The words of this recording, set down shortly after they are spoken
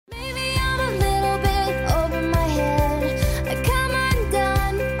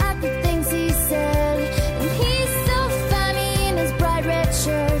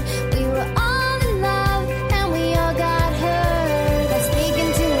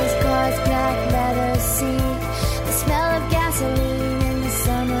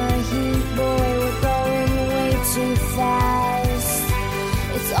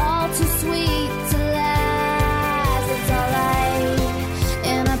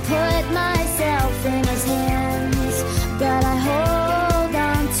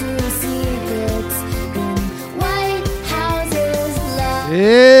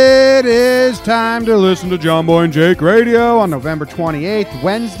It is time to listen to John Boy and Jake Radio on November 28th,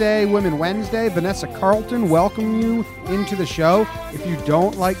 Wednesday, Women Wednesday. Vanessa Carlton, welcome you into the show. If you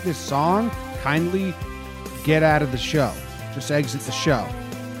don't like this song, kindly get out of the show. Just exit the show.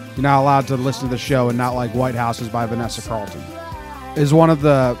 You're not allowed to listen to the show and not like White Houses by Vanessa Carlton. It is one of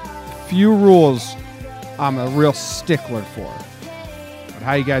the few rules I'm a real stickler for. But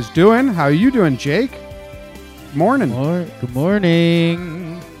how you guys doing? How are you doing, Jake? Morning. Good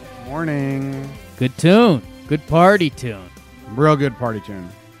morning. Morning. Good tune. Good party tune. Real good party tune.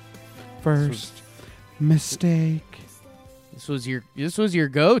 First mistake. This was your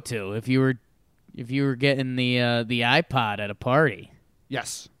go-to if you were getting the iPod at a party.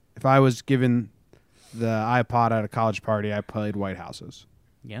 Yes. If I was given the iPod at a college party, I played White Houses.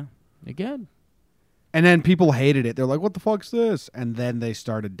 Yeah. Again. And then people hated it. They're like, "What the fuck's this?" And then they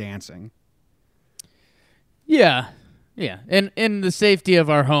started dancing. Yeah. And in the safety of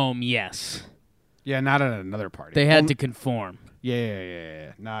our home, yes. Yeah, not at another party. They had to conform.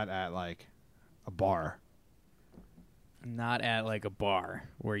 Yeah. Not at, like, a bar. Not at, like, a bar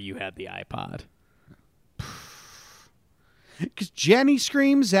where you had the iPod. Because Jenny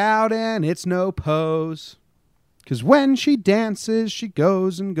screams out and it's no pose. Because when she dances, she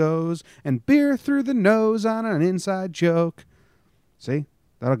goes and goes. And beer through the nose on an inside joke. See?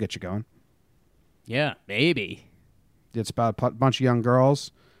 That'll get you going. Yeah, maybe. It's about a bunch of young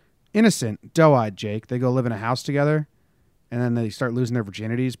girls. Innocent, doe-eyed Jake. They go live in a house together. And then they start losing their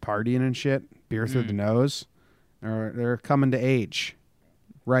virginities, partying and shit. Beer through the nose. They're coming to age.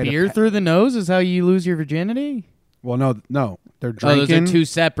 Right. Beer through the nose is how you lose your virginity? Well, no. They're drinking. Oh, those are two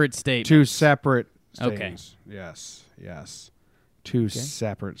separate statements. Two separate statements. Okay. Yes. Two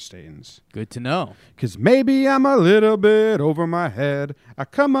separate statements. Good to know. Because maybe I'm a little bit over my head. I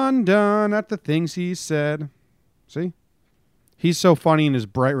come undone at the things he said. See? He's so funny in his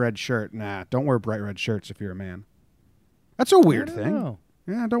bright red shirt. Nah, don't wear bright red shirts if you're a man. That's a weird thing. Know.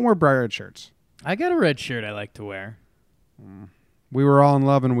 Yeah, don't wear bright red shirts. I got a red shirt I like to wear. We were all in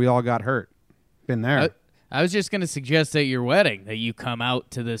love and we all got hurt. Been there. I was just going to suggest at your wedding that you come out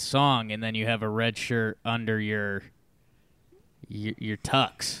to this song and then you have a red shirt under your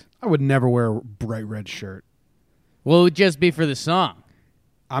tux. I would never wear a bright red shirt. Well, it would just be for the song.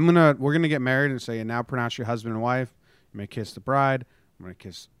 We're gonna get married and say, and now pronounce your husband and wife. You may kiss the bride. I'm gonna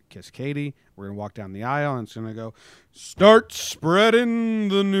kiss Katie. We're gonna walk down the aisle and it's gonna go, start spreading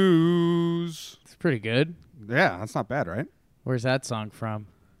the news. It's pretty good. Yeah, that's not bad, right? Where's that song from?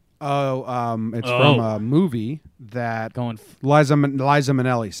 It's from a movie that Liza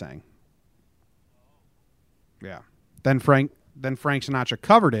Minnelli sang. Yeah. Then Frank Sinatra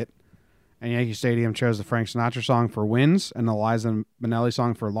covered it, and Yankee Stadium chose the Frank Sinatra song for wins and the Liza Minnelli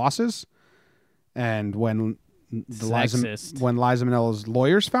song for losses. And when Liza Minnelli's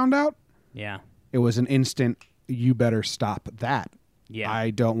lawyers found out, it was an instant, you better stop that. Yeah. I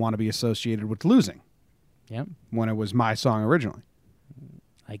don't want to be associated with losing. Yep. When it was my song originally.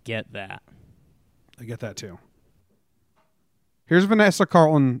 I get that. I get that too. Here's Vanessa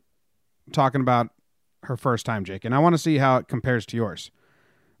Carlton talking about her first time, Jake, and I want to see how it compares to yours.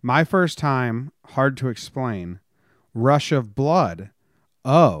 My first time, hard to explain, rush of blood,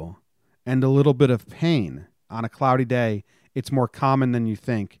 and a little bit of pain. On a cloudy day, it's more common than you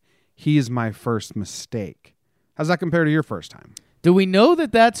think. He is my first mistake. How's that compare to your first time? Do we know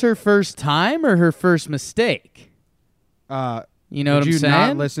that that's her first time or her first mistake? You know what I'm saying? Did you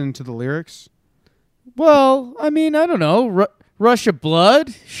not listen to the lyrics? Well, I mean, I don't know. Rush of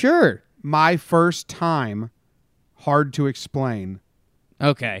blood? Sure. My first time, hard to explain.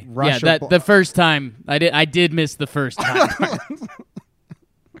 Okay. The first time, I did miss the first time.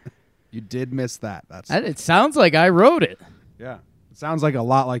 You did miss that. It sounds like I wrote it. Yeah. It sounds like a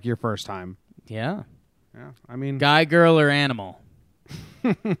lot like your first time. Yeah. Yeah. I mean, guy, girl, or animal?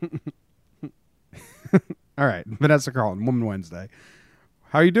 All right. Vanessa Carlton, Woman Wednesday.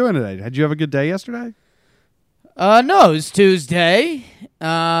 How are you doing today? Did you have a good day yesterday? No, it's Tuesday.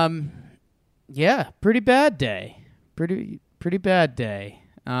 Yeah, pretty bad day. Pretty bad day.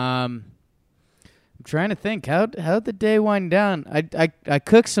 I'm trying to think how'd the day wind down. I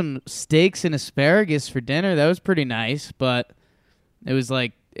cooked some steaks and asparagus for dinner. That was pretty nice, but it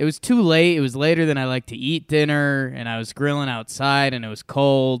was too late. It was later than I like to eat dinner, and I was grilling outside, and it was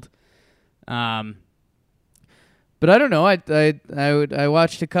cold. But I don't know. I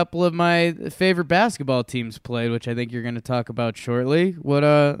watched a couple of my favorite basketball teams play, which I think you're going to talk about shortly. What?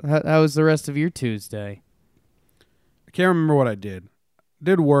 How was the rest of your Tuesday? I can't remember what I did.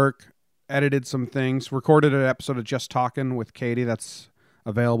 Did work, edited some things, recorded an episode of Just Talking with Katie that's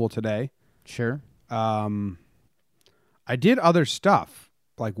available today. Sure. I did other stuff.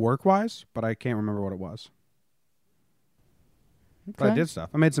 like work-wise, but I can't remember what it was. Okay. But I did stuff.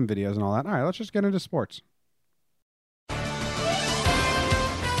 I made some videos and all that. All right, let's just get into sports.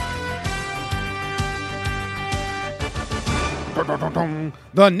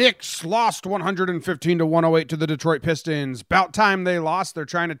 The Knicks lost 115-108 to the Detroit Pistons. About time they lost. They're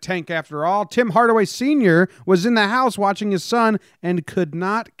trying to tank after all. Tim Hardaway Sr. was in the house watching his son and could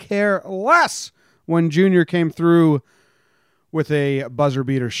not care less when Junior came through with a buzzer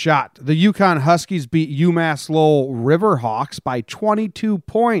beater shot. The Yukon Huskies beat UMass Lowell Riverhawks by 22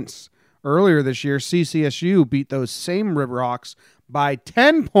 points. Earlier this year, CCSU beat those same Riverhawks by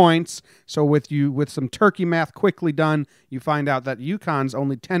 10 points. So with some turkey math quickly done, you find out that UConn's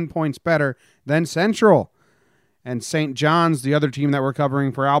only 10 points better than Central. And St. John's, the other team that we're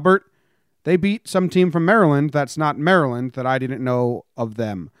covering for Albert, they beat some team from Maryland that's not Maryland that I didn't know of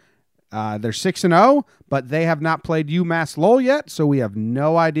them. They're 6-0, but they have not played UMass Lowell yet, so we have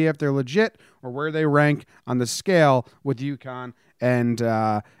no idea if they're legit or where they rank on the scale with UConn and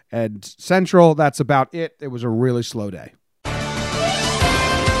Central. That's about it. It was a really slow day.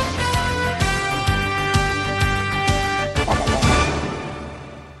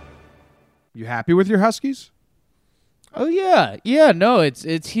 You happy with your Huskies? Oh yeah. No,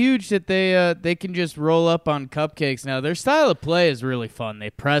 it's huge that they can just roll up on cupcakes now. Their style of play is really fun. They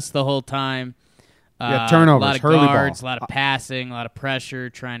press the whole time. Turnovers, a lot of hurley guards, ball. a lot of passing, a lot of pressure,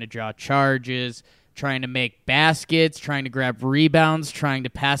 trying to draw charges, trying to make baskets, trying to grab rebounds, trying to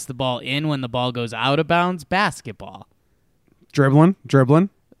pass the ball in when the ball goes out of bounds. Basketball. Dribbling.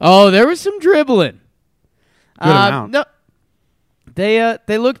 Oh, there was some dribbling. Good amount. No. They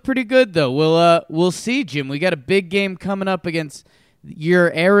looked pretty good though. We'll see, Jim. We got a big game coming up against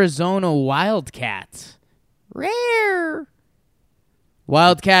your Arizona Wildcats. Rare.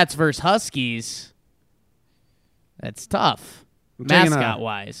 Wildcats versus Huskies. That's tough. Mascot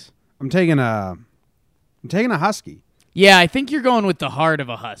wise. I'm taking a Husky. Yeah, I think you're going with the heart of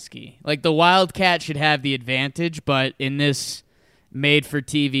a Husky. Like the Wildcat should have the advantage, but in this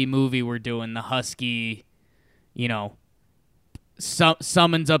made-for-TV movie we're doing, the Husky,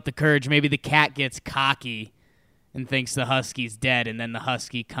 summons up the courage. Maybe the cat gets cocky and thinks the Husky's dead, and then the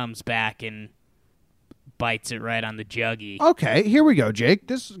Husky comes back and bites it right on the juggy. Okay, here we go, Jake.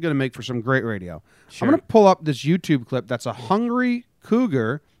 This is going to make for some great radio. Sure. I'm going to pull up this YouTube clip that's a hungry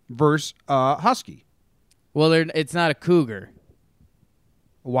cougar versus a husky. Well, it's not a cougar.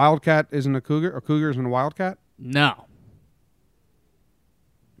 A wildcat isn't a cougar? A cougar isn't a wildcat? No.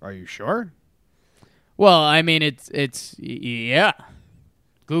 Are you sure? Well, I mean, it's yeah.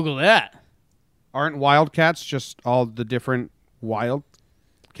 Google that. Aren't wildcats just all the different wild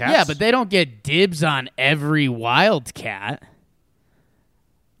cats? Yeah, but they don't get dibs on every wildcat.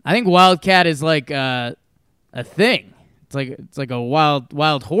 I think wildcat is like a thing. It's like a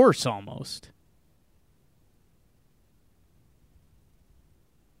wild horse almost.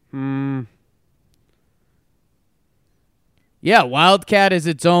 Yeah, wildcat is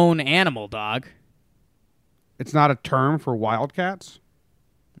its own animal, dog. It's not a term for wildcats?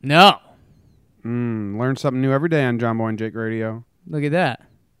 No. Learn something new every day on John Boy and Jake Radio. Look at that.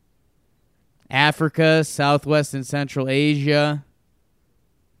 Africa, Southwest and Central Asia.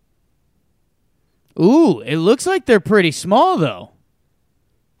 Ooh, it looks like they're pretty small, though.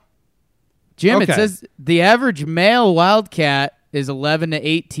 Jim, Okay. It says the average male wildcat is 11 to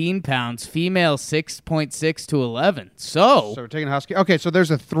 18 pounds, female 6.6 to 11. So we're taking a husky. Okay, so there's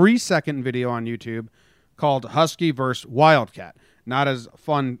a 3-second video on YouTube called Husky versus Wildcat. Not as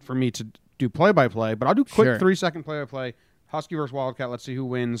fun for me to do play-by-play, but I'll do quick Sure. 3-second play-by-play. Husky versus Wildcat. Let's see who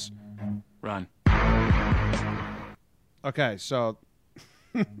wins. Run. Okay, so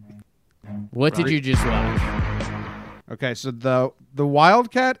what did you just watch? the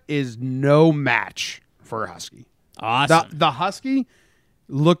Wildcat is no match for a Husky. Awesome. The Husky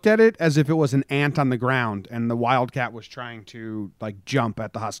looked at it as if it was an ant on the ground, and the Wildcat was trying to jump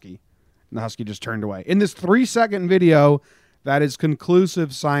at the Husky, and the Husky just turned away. In this 3-second video, that is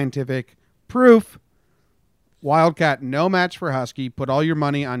conclusive scientific proof. Wildcat, no match for Husky. Put all your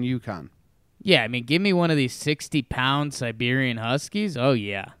money on UConn. Yeah, I mean, give me one of these 60-pound Siberian Huskies. Oh,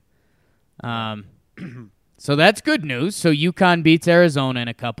 yeah. So that's good news. So UConn beats Arizona in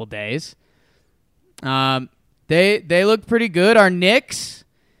a couple days. They look pretty good. Our Knicks,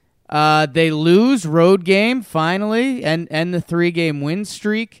 they lose road game finally and the 3-game win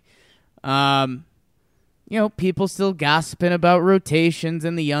streak. People still gossiping about rotations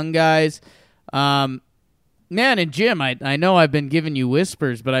and the young guys. Man, and Jim, I know I've been giving you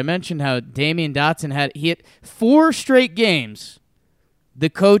whispers, but I mentioned how Damian Dotson had 4 straight games. The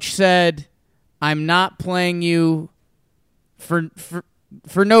coach said, "I'm not playing you for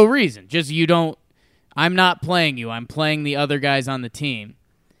for no reason. Just I'm not playing you. I'm playing the other guys on the team.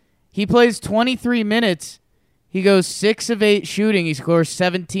 He plays 23 minutes. He goes 6 of 8 shooting. He scores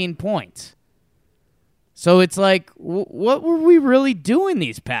 17 points. So it's like, what were we really doing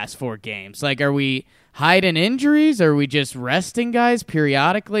these past 4 games? Like, are we hiding injuries? Are we just resting guys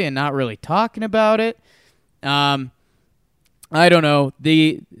periodically and not really talking about it? I don't know.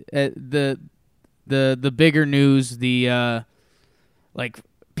 The bigger news,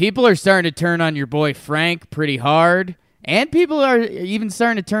 people are starting to turn on your boy Frank pretty hard, and people are even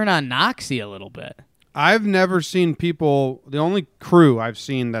starting to turn on Noxie a little bit. I've never seen people. The only crew I've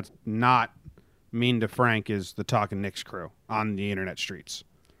seen that's not mean to Frank is the Talking Knicks crew on the internet streets.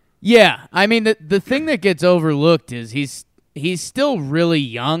 Yeah, I mean the thing that gets overlooked is he's still really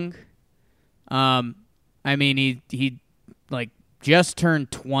young. I mean he like just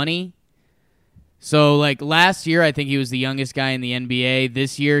turned 20. So like last year I think he was the youngest guy in the NBA.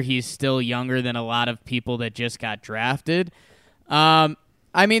 This year he's still younger than a lot of people that just got drafted. I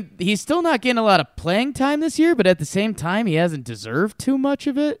mean he's still not getting a lot of playing time this year, but at the same time he hasn't deserved too much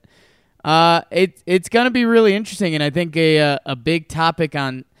of it. It's going to be really interesting, and I think a big topic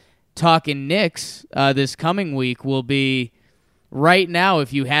on Talking Knicks this coming week will be, right now,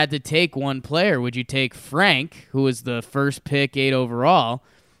 if you had to take one player, would you take Frank, who was the first pick, 8 overall,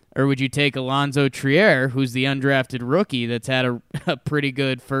 or would you take Alonzo Trier, who's the undrafted rookie that's had a pretty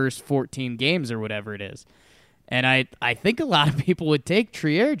good first 14 games or whatever it is? And I think a lot of people would take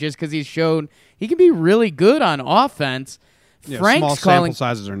Trier just because he's shown he can be really good on offense. Yeah, small sample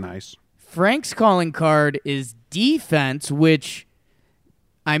sizes are nice. Frank's calling card is defense, which,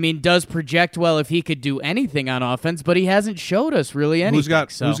 I mean, does project well if he could do anything on offense, but he hasn't showed us really anything.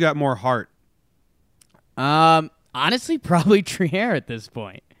 Who's got more heart? Honestly, probably Trier at this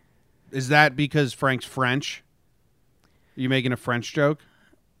point. Is that because Frank's French? Are you making a French joke?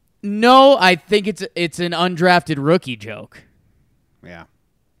 No, I think it's an undrafted rookie joke. Yeah.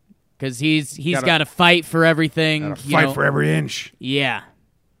 Because he's got to fight for everything. Got to fight for every inch. Yeah.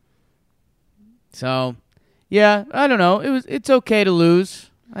 So, yeah, I don't know. It's okay to lose.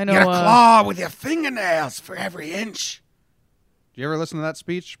 I know. You gotta claw with your fingernails for every inch. Did you ever listen to that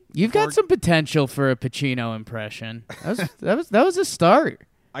speech? You've got some potential for a Pacino impression. That was a start.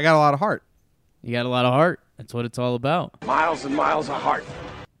 I got a lot of heart. You got a lot of heart. That's what it's all about. Miles and miles of heart.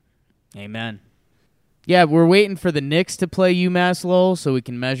 Amen. Yeah, we're waiting for the Knicks to play UMass Lowell so we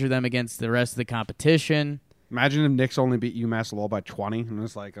can measure them against the rest of the competition. Imagine if Knicks only beat UMass Lowell by 20, and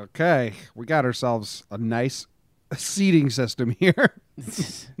it's like, okay, we got ourselves a nice seeding system here.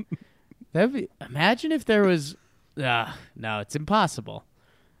 Imagine if there was... no, it's impossible.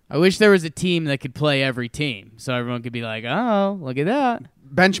 I wish there was a team that could play every team, so everyone could be like, oh, look at that.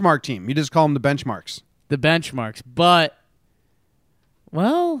 Benchmark team. You just call them the benchmarks. The benchmarks. But,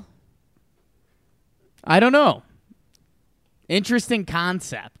 well, I don't know. Interesting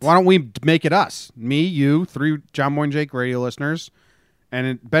concept. Why don't we make it us? Me, you, 3 John Boy and Jake radio listeners, and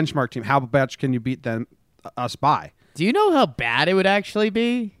a benchmark team. How much can you beat us by? Do you know how bad it would actually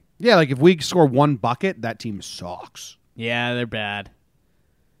be? Yeah, like if we score 1 bucket, that team sucks. Yeah, they're bad.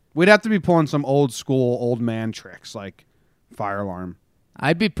 We'd have to be pulling some old school, old man tricks like fire alarm.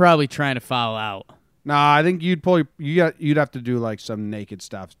 I'd be probably trying to foul out. Nah, I think you'd have to do like some naked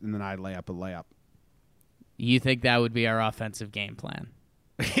stuff, and then I'd lay up a layup. You think that would be our offensive game plan?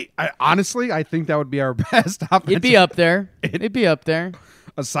 Honestly, I think that would be our best offensive. It'd be up there. It'd be up there.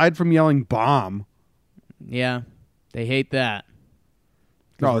 Aside from yelling bomb. Yeah, they hate that.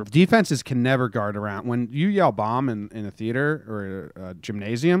 No, defenses can never guard around. When you yell bomb in a theater or a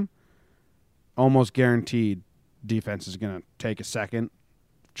gymnasium, almost guaranteed defense is going to take a second,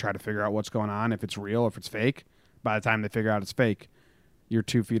 try to figure out what's going on, if it's real, if it's fake. By the time they figure out it's fake, you're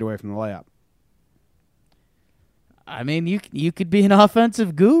 2 feet away from the layup. I mean, you could be an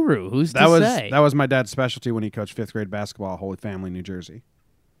offensive guru. Who's to say? That was my dad's specialty when he coached 5th grade basketball at Holy Family, New Jersey.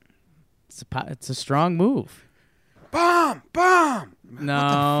 It's a strong move. Bomb! No, what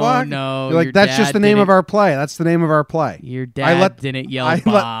the fuck? no. You're like, that's just the name of our play. That's the name of our play. Your dad didn't yell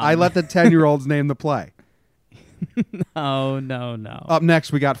bomb. I let the 10-year-olds name the play. No. Up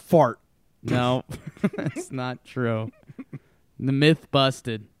next, we got fart. No, that's not true. The myth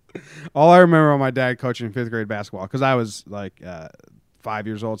busted. All I remember on my dad coaching 5th grade basketball, because I was like 5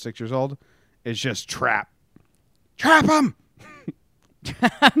 years old, 6 years old, is just trap him.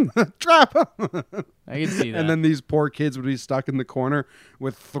 Trap him. I can see that. And then these poor kids would be stuck in the corner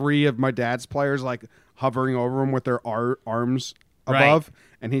with 3 of my dad's players like hovering over him with their arms above, right.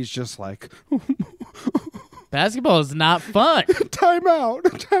 And he's just like, basketball is not fun. Time out.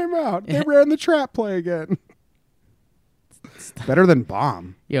 They ran the trap play again. Better than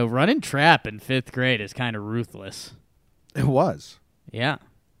bomb. Yo, running trap in 5th grade is kind of ruthless. It was. Yeah.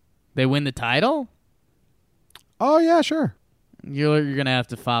 They win the title? Oh, yeah, sure. You're going to have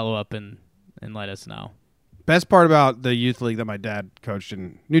to follow up and let us know. Best part about the youth league that my dad coached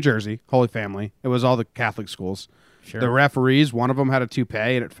in New Jersey, Holy Family, it was all the Catholic schools. Sure. The referees, one of them had a toupee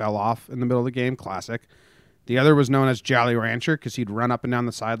and it fell off in the middle of the game. Classic. The other was known as Jolly Rancher because he'd run up and down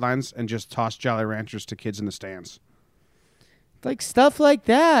the sidelines and just toss Jolly Ranchers to kids in the stands. Like stuff like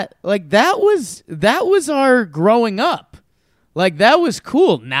that. Like that was our growing up. Like that was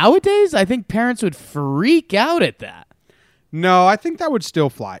cool. Nowadays, I think parents would freak out at that. No, I think that would still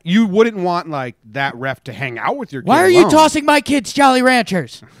fly. You wouldn't want like that ref to hang out with your kid. Why are you tossing my kids Jolly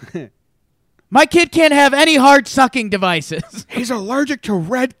Ranchers? My kid can't have any hard sucking devices. He's allergic to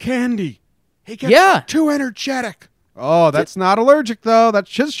red candy. He gets too energetic. Oh, that's not allergic though. That's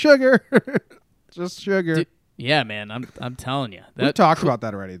just sugar. Just sugar. Yeah, man. I'm telling you. We talked about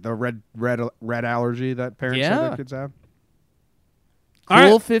that already. The red allergy that parents say their kids have. Cool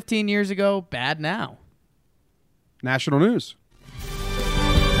right. 15 years ago, bad now. National news.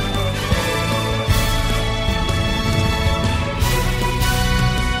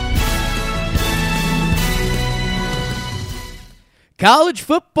 College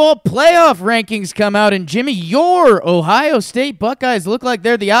football playoff rankings come out, and Jimmy, your Ohio State Buckeyes look like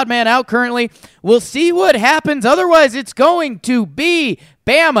they're the odd man out currently. We'll see what happens. Otherwise, it's going to be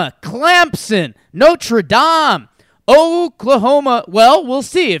Bama, Clemson, Notre Dame, Oklahoma. Well, we'll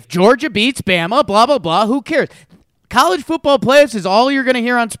see. If Georgia beats Bama, blah, blah, blah, who cares? College football playoffs is all you're going to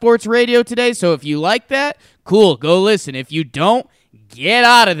hear on sports radio today, so if you like that, cool, go listen. If you don't, get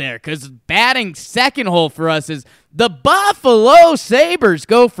out of there, because batting second hole for us is the Buffalo Sabres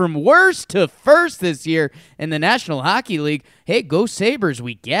go from worst to first this year in the National Hockey League. Hey, go Sabres,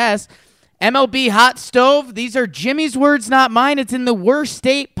 we guess. MLB hot stove, these are Jimmy's words, not mine. It's in the worst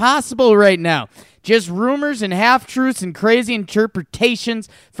state possible right now. Just rumors and half-truths and crazy interpretations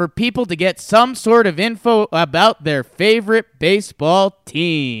for people to get some sort of info about their favorite baseball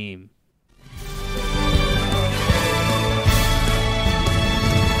team.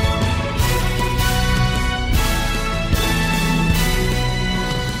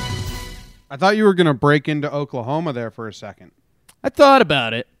 I thought you were going to break into Oklahoma there for a second. I thought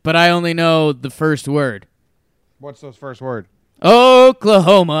about it, but I only know the first word. What's those first word?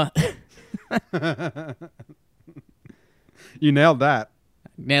 Oklahoma. You nailed that.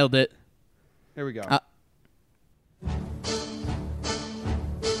 Nailed it. Here we go.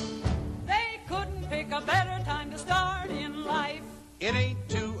 They couldn't pick a better time to start in life. It ain't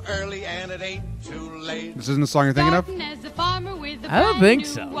too early and it ain't too late. This isn't the song you're thinking of? As a farmer with a I don't brand think new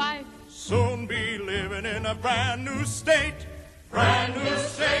so. wife. Soon be living in a brand new state. Brand new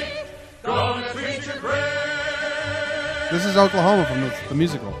state. Gonna treat you great. This is Oklahoma from the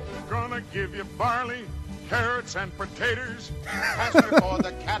musical. Gonna give you barley, carrots, and potatoes. Pasture for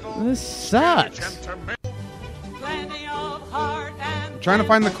the cattle. This sucks. And tomato. Plenty of heart and I'm trying to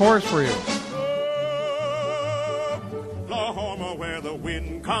find the chorus for you. Oklahoma, where the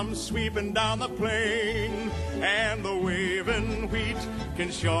wind comes sweeping down the plain, and the waving wheat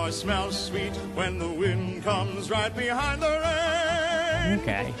can sure smell sweet when the wind comes right behind the rain.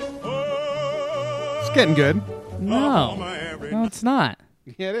 Okay. It's getting good. No. No, it's not.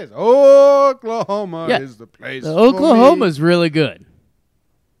 Yeah, it is. Oklahoma is the place. The for Oklahoma's me. really good.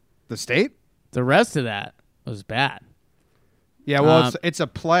 The state? The rest of that was bad. Yeah, well, it's a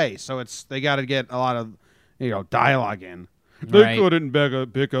play, so they got to get a lot of dialogue in. They Right. couldn't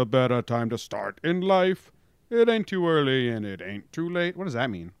pick a better time to start in life. It ain't too early and it ain't too late. What does that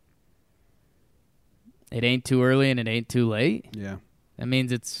mean? It ain't too early and it ain't too late. Yeah. That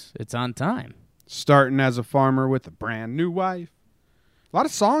means it's on time. Starting as a farmer with a brand new wife. A lot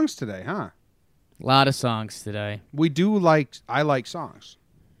of songs today, huh? A lot of songs today. I like songs.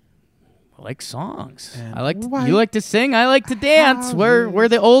 I like songs. And You like to sing, I like to dance. We're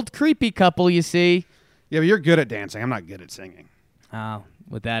the old creepy couple, you see. Yeah, but you're good at dancing. I'm not good at singing.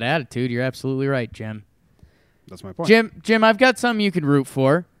 With that attitude, you're absolutely right, Jim. That's my point. Jim, I've got something you can root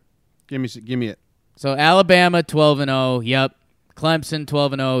for. Give me it. So Alabama 12-0, yep. Clemson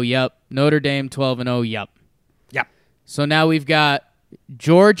 12-0, yep. Notre Dame 12-0, yep. Yep. So now we've got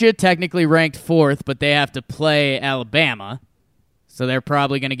Georgia technically ranked 4th, but they have to play Alabama. So they're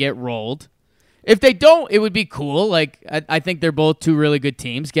probably going to get rolled. If they don't, it would be cool. Like I think they're both two really good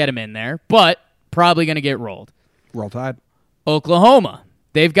teams. Get them in there. But probably going to get rolled. Roll Tide. Oklahoma.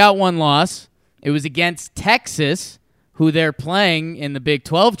 They've got one loss. It was against Texas, who they're playing in the Big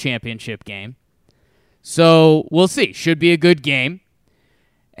 12 championship game. So we'll see. Should be a good game.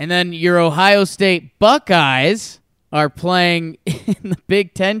 And then your Ohio State Buckeyes, are playing in the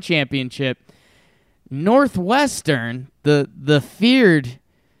Big Ten championship. Northwestern, the feared,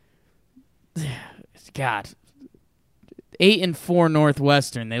 God, 8-4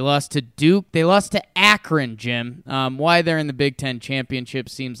 Northwestern. They lost to Duke. They lost to Akron, Jim. Why they're in the Big Ten championship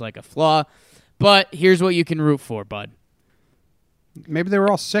seems like a flaw. But here's what you can root for, bud. Maybe they were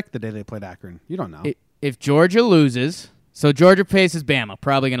all sick the day they played Akron. You don't know. If Georgia loses, so Georgia faces Bama,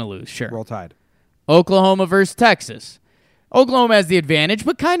 probably going to lose, sure. Roll Tide. Oklahoma versus Texas. Oklahoma has the advantage,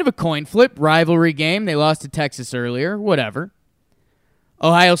 but kind of a coin flip, rivalry game. They lost to Texas earlier, whatever.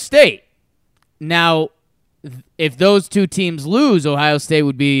 Ohio State. Now, if those two teams lose, Ohio State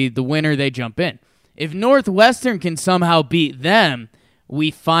would be the winner. They jump in. If Northwestern can somehow beat them, we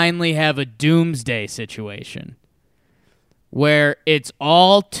finally have a doomsday situation where it's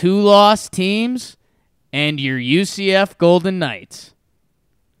all 2-loss teams and your UCF Golden Knights.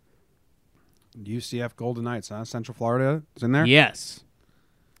 UCF Golden Knights, huh? Central Florida is in there? Yes.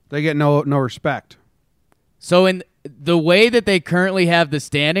 They get no respect. So in the way that they currently have the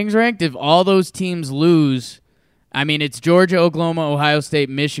standings ranked, if all those teams lose, I mean, it's Georgia, Oklahoma, Ohio State,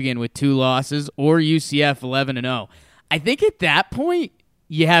 Michigan with 2 losses, or UCF 11-0. I think at that point,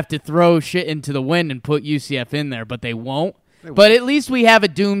 you have to throw shit into the wind and put UCF in there, but they won't. But at least we have a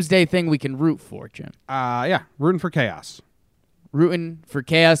doomsday thing we can root for, Jim. Yeah, rooting for chaos. Rooting for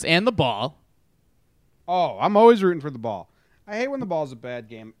chaos and the ball. Oh, I'm always rooting for the ball. I hate when the ball's a bad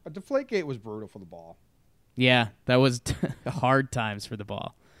game. Deflategate was brutal for the ball. Yeah, that was hard times for the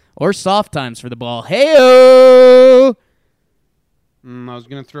ball. Or soft times for the ball. Hey-o! I was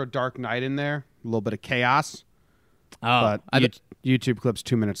going to throw Dark Knight in there. A little bit of chaos. Oh, But YouTube clip's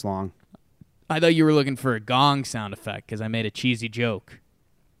 2 minutes long. I thought you were looking for a gong sound effect because I made a cheesy joke.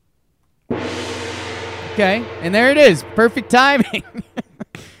 Okay, and there it is. Perfect timing.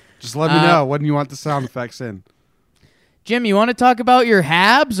 Just let me know when you want the sound effects in. Jim, you want to talk about your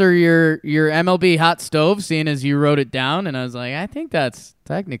Habs or your MLB hot stove, seeing as you wrote it down? And I was like, I think that's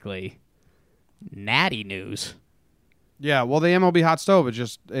technically natty news. Yeah, well, the MLB hot stove,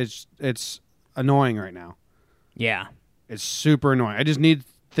 it's annoying right now. Yeah. It's super annoying. I just need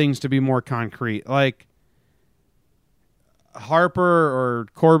things to be more concrete. Like, Harper or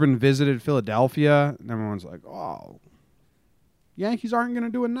Corbin visited Philadelphia, and everyone's like, oh, Yankees aren't going to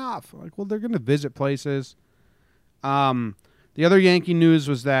do enough. Like, well, they're going to visit places. The other Yankee news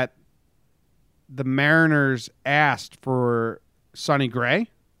was that the Mariners asked for Sonny Gray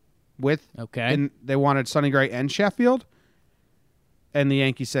and they wanted Sonny Gray and Sheffield, and the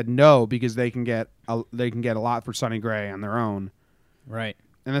Yankees said no because they can get a lot for Sonny Gray on their own. Right.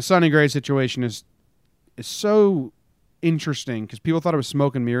 And the Sonny Gray situation is so interesting because people thought it was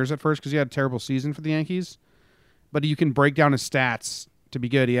smoke and mirrors at first because he had a terrible season for the Yankees, but you can break down his stats to be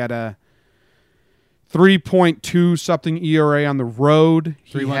good. He had a 3.2 something ERA on the road.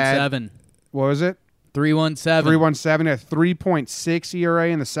 3.17. What was it? 3.17. 3.17. He had 3.6 ERA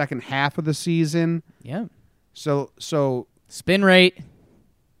in the second half of the season. Yeah. So spin rate.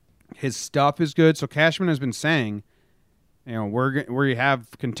 His stuff is good. So Cashman has been saying, you know, we have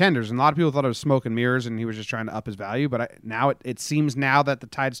contenders, and a lot of people thought it was smoke and mirrors, and he was just trying to up his value. But now it seems now that the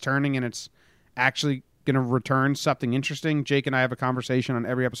tide's turning, and it's actually going to return something interesting. Jake and I have a conversation on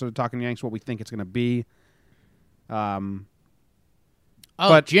every episode of Talking Yanks what we think it's going to be.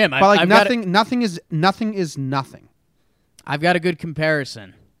 Jim, nothing is nothing. I've got a good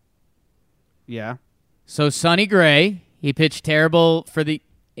comparison. Yeah. So Sonny Gray, he pitched terrible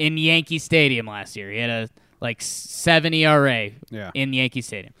in Yankee Stadium last year. He had a 7 ERA in Yankee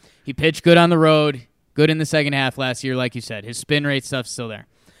Stadium. He pitched good on the road, good in the second half last year, like you said. His spin rate stuff's still there.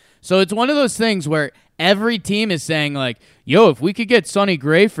 So it's one of those things where every team is saying, like, yo, if we could get Sonny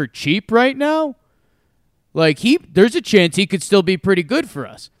Gray for cheap right now, there's a chance he could still be pretty good for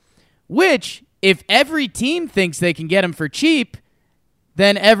us. Which, if every team thinks they can get him for cheap,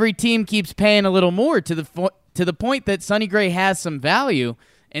 then every team keeps paying a little more to the point that Sonny Gray has some value.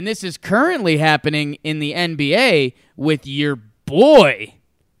 And this is currently happening in the NBA with your boy,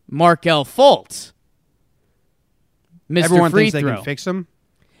 Markelle Fultz. Mr. Everyone Free thinks Throw. they can fix him.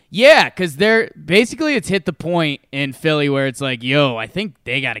 Yeah, because it's hit the point in Philly where it's like, yo, I think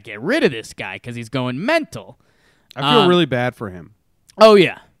they got to get rid of this guy because he's going mental. I feel really bad for him. Oh,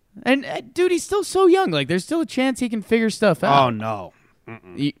 yeah. And, dude, he's still so young. Like, there's still a chance he can figure stuff out. Oh, no.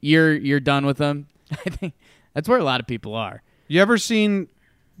 You're done with him? I think that's where a lot of people are. You ever seen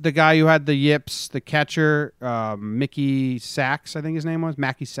the guy who had the yips, the catcher, Mickey Sacks, I think his name was?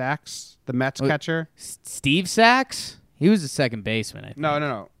 Mackie Sacks, the Mets catcher? Steve Sacks? He was a second baseman, I think.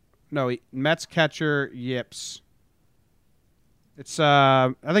 No, Mets catcher Yips. It's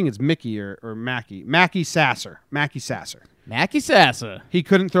I think it's Mickey or Mackie. Mackie Sasser. Mackie Sasser. He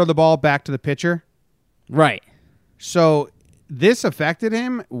couldn't throw the ball back to the pitcher. Right. So this affected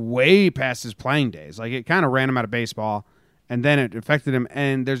him way past his playing days. Like, it kind of ran him out of baseball, and then it affected him.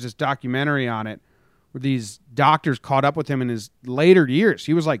 And there's this documentary on it where these doctors caught up with him in his later years.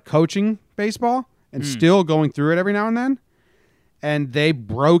 He was like coaching baseball and still going through it every now and then. And they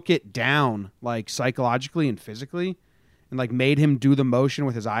broke it down like psychologically and physically, and like made him do the motion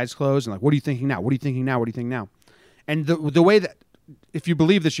with his eyes closed and like, what are you thinking now? What are you thinking now? What do you think now? And the way that, if you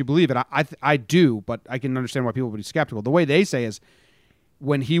believe this, you believe it. I do, but I can understand why people would be skeptical. The way they say is,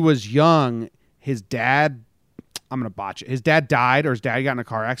 when he was young, his dad, I'm going to botch it. His dad died, or his dad got in a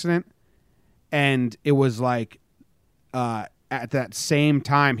car accident. And it was like, at that same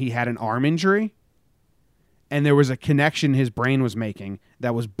time, he had an arm injury. And there was a connection his brain was making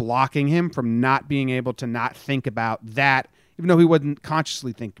that was blocking him from not being able to not think about that, even though he wouldn't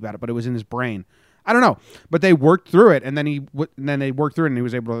consciously think about it, but it was in his brain. I don't know, but they worked through it, and then they worked through it, and he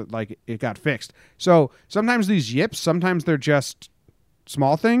was able to, like, it got fixed. So sometimes these yips, sometimes they're just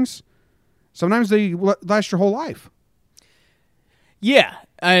small things. Sometimes they last your whole life. Yeah,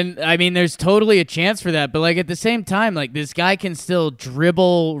 and I mean, there's totally a chance for that, but like at the same time, like this guy can still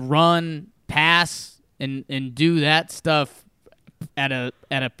dribble, run, pass, and do that stuff at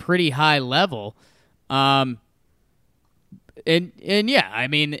a pretty high level. And yeah, I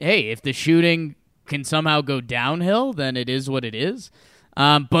mean, hey, if the shooting can somehow go downhill, then it is what it is.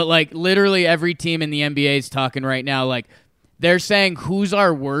 But like literally every team in the NBA is talking right now, like they're saying who's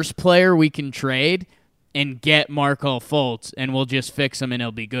our worst player we can trade and get Markelle Fultz, and we'll just fix him and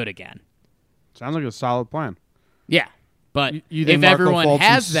he'll be good again. Sounds like a solid plan. Yeah, but you think if Markelle everyone Fultz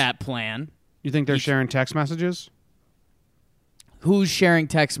has that plan, you think they're sharing text messages? Who's sharing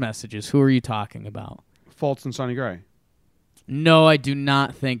text messages? Who are you talking about? Fultz and Sonny Gray. No, I do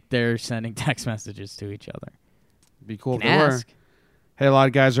not think they're sending text messages to each other. Be cool if Can they ask. were. Hey, a lot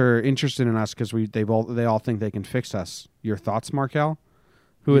of guys are interested in us because they all think they can fix us. Your thoughts, Markelle?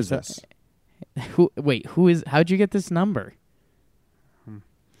 Who is this? Who is? How'd you get this number?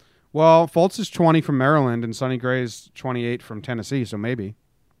 Well, Fultz is 20 from Maryland, and Sonny Gray is 28 from Tennessee, so maybe.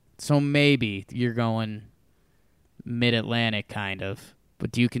 So maybe you're going mid-Atlantic kind of.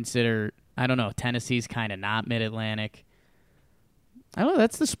 But do you consider, I don't know, Tennessee's kind of not mid-Atlantic? I don't know,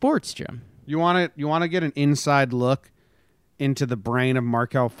 that's the sports, Jim. You want to get an inside look into the brain of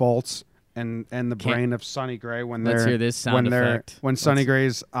Markelle Fultz and the brain of Sonny Gray when Let's hear this sound effect. When Sonny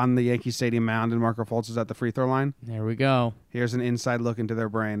Gray's on the Yankee Stadium mound and Markelle Fultz is at the free throw line. There we go. Here's an inside look into their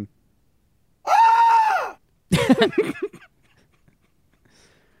brain.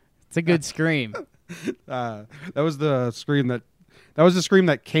 It's a good scream. That was the scream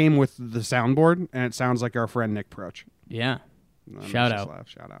that came with the soundboard, and it sounds like our friend Nick Proch. Yeah. Shout out.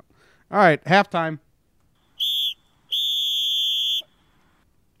 All right, halftime.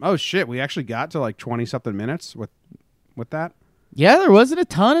 Oh shit, we actually got to like 20-something minutes with that. Yeah, there wasn't a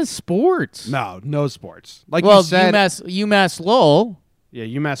ton of sports. No sports. Like well, you said, UMass Lowell. Yeah,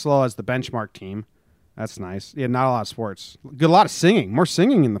 UMass Lowell as the benchmark team. That's nice. Yeah, not a lot of sports. Good, a lot of singing. More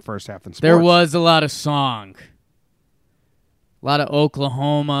singing in the first half than sports. There was a lot of song. A lot of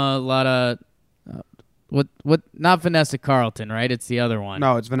Oklahoma. A lot of what? Not Vanessa Carlton, right? It's the other one.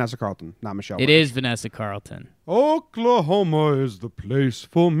 No, it's Vanessa Carlton, not Michelle. It is Vanessa Carlton. Oklahoma is the place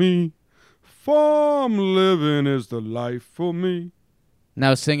for me. Farm living is the life for me.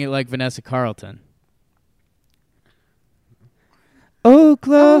 Now sing it like Vanessa Carlton.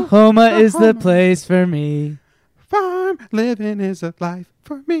 Oklahoma is the place for me. Farm living is a life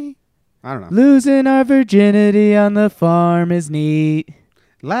for me. I don't know. Losing our virginity on the farm is neat.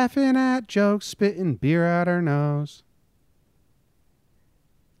 Laughing at jokes, spitting beer out our nose.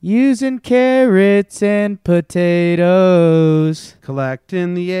 Using carrots and potatoes.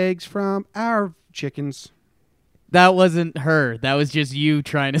 Collecting the eggs from our chickens. That wasn't her. That was just you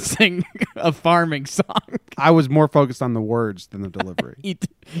trying to sing a farming song. I was more focused on the words than the delivery.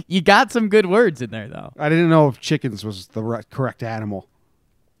 You got some good words in there, though. I didn't know if chickens was the correct animal.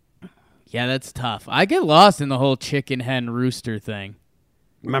 Yeah, that's tough. I get lost in the whole chicken, hen, rooster thing.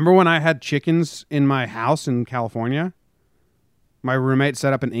 Remember when I had chickens in my house in California? My roommate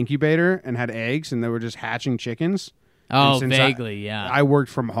set up an incubator and had eggs, and they were just hatching chickens. Oh, vaguely, yeah. I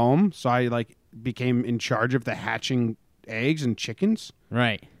worked from home, so I became in charge of the hatching eggs and chickens.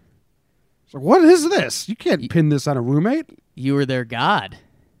 Right. So what is this? You can't pin this on a roommate. You were their god.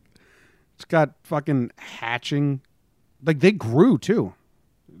 It's got fucking hatching. Like, they grew, too.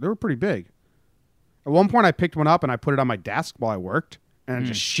 They were pretty big. At one point, I picked one up, and I put it on my desk while I worked, and it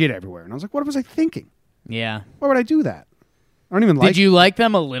just shit everywhere. And I was like, what was I thinking? Yeah. Why would I do that? I don't even like. Did you like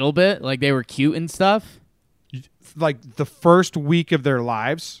them a little bit? Like they were cute and stuff? like the first week of their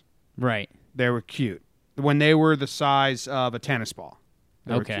lives? Right. They were cute. When they were the size of a tennis ball.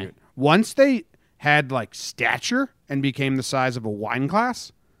 They were Okay. cute. Once they had like stature and became the size of a wine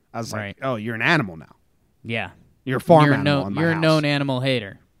glass, I was like, Right. oh, you're an animal now. Yeah. You're a farm You're animal in my You're house. a known animal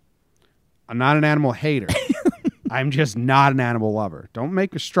hater. I'm not an animal hater. I'm just not an animal lover. Don't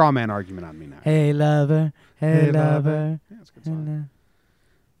make a straw man argument on me now. Hey lover, hey lover. Yeah, that's a good song.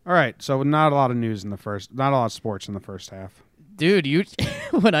 All right, so not a lot of news in the first, not a lot of sports in the first half. Dude, you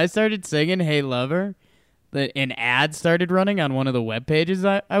when I started singing Hey Lover, an ad started running on one of the web pages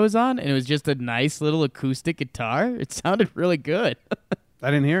I was on, and it was just a nice little acoustic guitar. It sounded really good.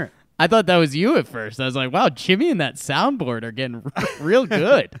 I didn't hear it. I thought that was you at first. I was like, wow, Jimmy and that soundboard are getting real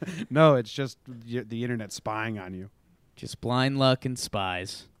good. No, it's just the internet spying on you. Just blind luck and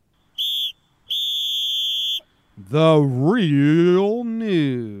spies. The real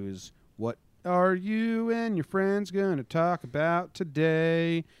news. What are you and your friends going to talk about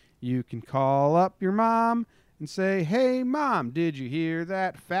today? You can call up your mom and say, hey, Mom, did you hear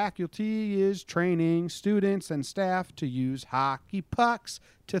that faculty is training students and staff to use hockey pucks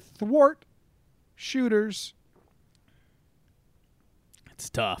to thwart shooters?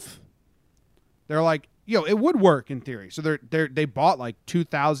 It's tough. They're like, it would work in theory. So they bought like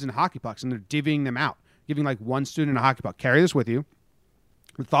 2,000 hockey pucks and they're divvying them out, giving like one student a hockey puck. Carry this with you.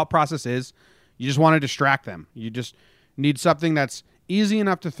 The thought process is you just want to distract them. You just need something that's easy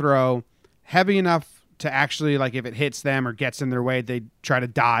enough to throw, heavy enough to actually, like, if it hits them or gets in their way, they try to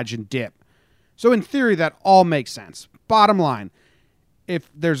dodge and dip. So in theory, that all makes sense. Bottom line, if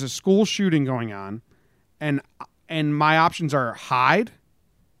there's a school shooting going on and my options are hide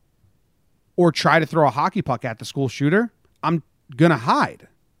or try to throw a hockey puck at the school shooter, I'm going to hide.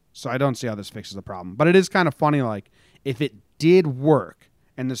 So I don't see how this fixes the problem. But it is kind of funny, like, if it did work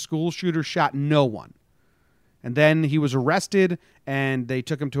and the school shooter shot no one, and then he was arrested, and they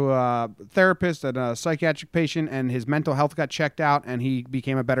took him to a therapist and a psychiatric patient, and his mental health got checked out, and he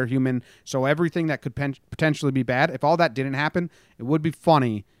became a better human. So everything that could potentially be bad, if all that didn't happen, it would be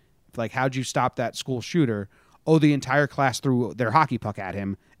funny. Like, how'd you stop that school shooter? Oh, the entire class threw their hockey puck at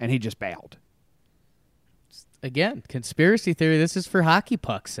him, and he just bailed. Again, conspiracy theory. This is for hockey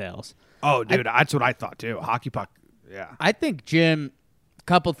puck sales. Oh, dude, that's what I thought, too. Hockey puck, yeah. I think, Jim, a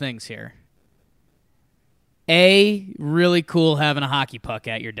couple things here. A, really cool having a hockey puck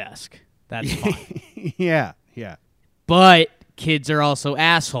at your desk. That's fun. Yeah. But kids are also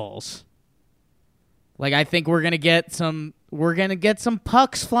assholes. Like, I think we're gonna get some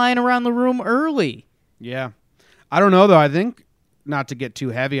pucks flying around the room early. Yeah. I don't know, though. I think, not to get too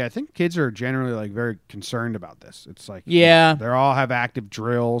heavy, I think kids are generally, like, very concerned about this. It's like, yeah, they all have active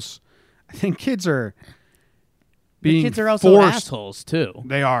drills. I think kids are the kids are also assholes too.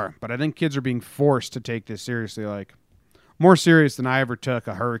 They are, but I think kids are being forced to take this seriously, like more serious than I ever took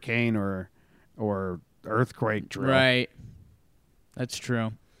a hurricane or earthquake drill. Right. That's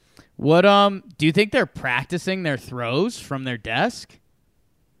true. What do you think they're practicing their throws from their desk?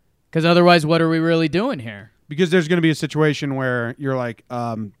 Because otherwise, what are we really doing here? Because there's going to be a situation where you're like,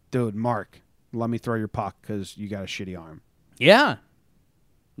 dude, Mark, let me throw your puck because you got a shitty arm. Yeah.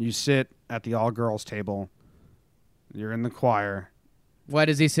 You sit at the all-girls table. You're in the choir. Why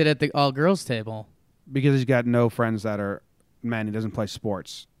does he sit at the all-girls table? Because he's got no friends that are men. He doesn't play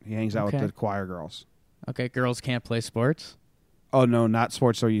sports. He hangs out with the choir girls. Okay, girls can't play sports? Oh, no, not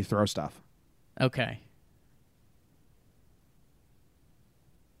sports, so you throw stuff. Okay.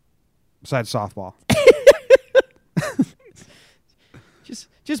 Besides softball.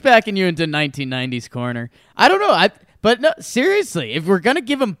 Just backing you into 1990s corner. I don't know. But no, seriously, if we're going to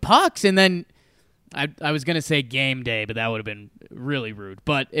give them pucks and then I was going to say game day, but that would have been really rude.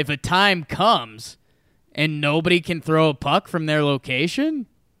 But if a time comes and nobody can throw a puck from their location,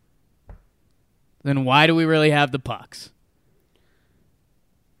 then why do we really have the pucks?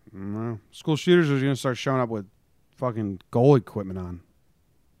 School shooters are going to start showing up with fucking goal equipment on.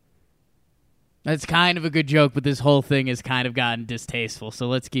 That's kind of a good joke, but this whole thing has kind of gotten distasteful, so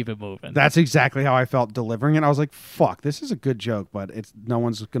let's keep it moving. That's exactly how I felt delivering it. I was like, fuck, this is a good joke, but no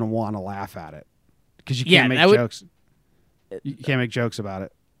one's going to want to laugh at it. Because you can't make jokes. You can't make jokes about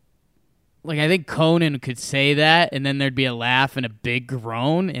it. Like, I think Conan could say that, and then there'd be a laugh and a big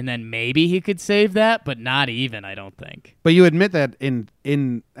groan, and then maybe he could save that, but not even, I don't think. But you admit that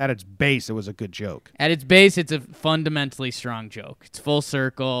at its base, it was a good joke. At its base, it's a fundamentally strong joke. It's full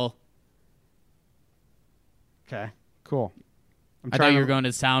circle. Okay, cool. I thought you were going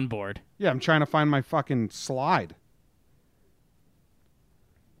to the soundboard. Yeah, I'm trying to find my fucking slide.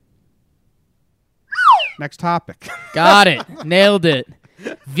 Next topic. Got it. Nailed it.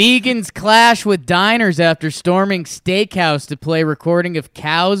 Vegans clash with diners after storming steakhouse to play recording of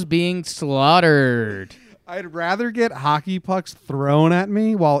cows being slaughtered. I'd rather get hockey pucks thrown at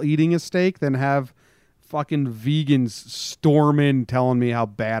me while eating a steak than have fucking vegans storm in telling me how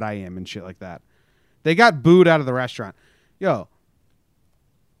bad I am and shit like that. They got booed out of the restaurant. Yo,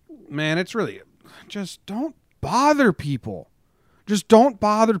 man, it's really... Just don't bother people. Just don't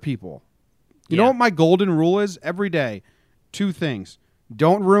bother people. You know what my golden rule is? Every day, 2 things.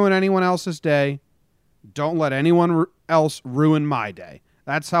 Don't ruin anyone else's day. Don't let anyone else ruin my day.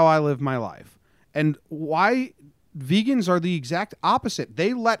 That's how I live my life. And why vegans are the exact opposite.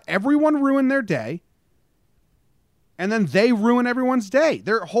 They let everyone ruin their day, and then they ruin everyone's day.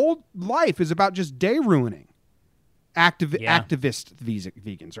 Their whole life is about just day ruining. Activist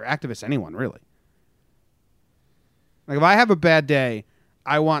vegans, or activists, anyone, really. Like, if I have a bad day,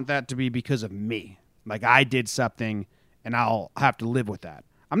 I want that to be because of me. Like, I did something, and I'll have to live with that.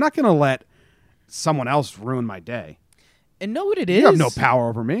 I'm not going to let someone else ruin my day. And know what it is? You have no power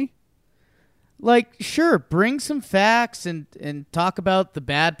over me. Like, sure, bring some facts and talk about the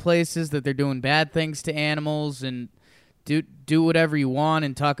bad places that they're doing bad things to animals, and do whatever you want,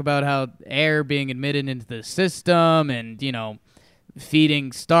 and talk about how air being admitted into the system and, you know,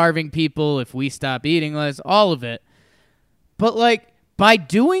 feeding starving people if we stop eating less, all of it. But, like, by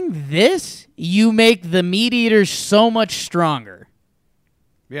doing this, you make the meat eaters so much stronger.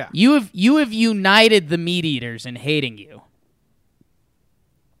 Yeah. You have united the meat eaters in hating you.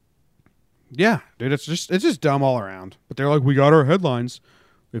 Yeah, dude, it's just dumb all around. But they're like, we got our headlines.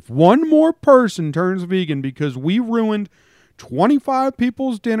 If one more person turns vegan because we ruined 25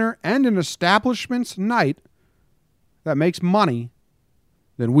 people's dinner and an establishment's night that makes money,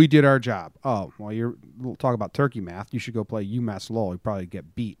 then we did our job. Oh, well, we'll talk about turkey math. You should go play UMass Lowell. You'd probably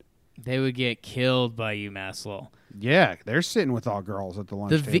get beat. They would get killed by UMass Lowell. Yeah, they're sitting with all girls at the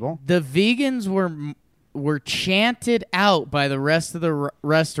lunch table. The vegans were chanted out by the rest of the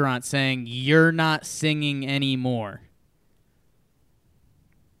restaurant saying, "You're not singing anymore."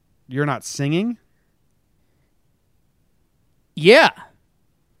 You're not singing? Yeah.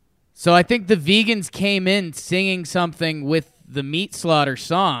 So I think the vegans came in singing something with the meat slaughter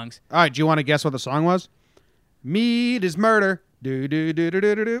songs. All right, do you want to guess what the song was? Meat is murder. Do do do do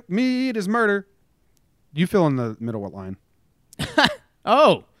do do do. Meat is murder. You fill in the middle line.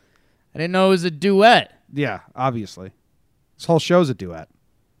 Oh, I didn't know it was a duet. Yeah, obviously. This whole show's a duet.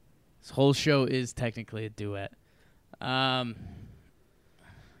 This whole show is technically a duet.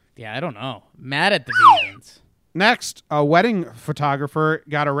 Yeah, I don't know. Mad at the vegans. Next, a wedding photographer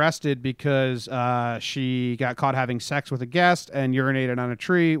got arrested because she got caught having sex with a guest and urinated on a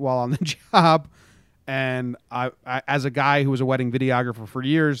tree while on the job. And I, as a guy who was a wedding videographer for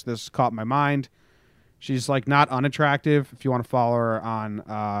years, this caught my mind. She's like not unattractive. If you want to follow her on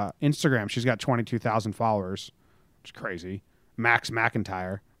Instagram, she's got 22,000 followers, which is crazy. Max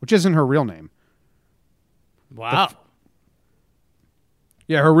McIntyre, which isn't her real name. Wow.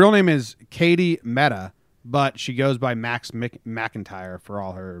 Yeah, her real name is Katie Meta, but she goes by Max McIntyre for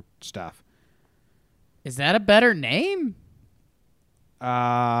all her stuff. Is that a better name?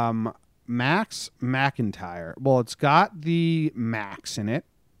 Max McIntyre. Well, it's got the Max in it.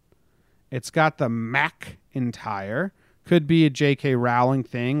 It's got the McIntyre. Could be a J.K. Rowling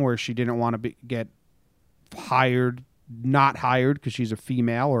thing where she didn't want to get hired, not hired because she's a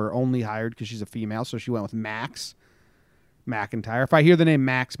female, or only hired because she's a female, so she went with Max McIntyre. If I hear the name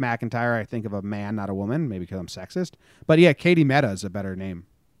Max McIntyre, I think of a man, not a woman, maybe because I'm sexist. But yeah, Katie Meta is a better name.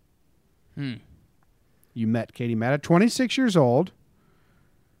 You met Katie Meta, 26 years old.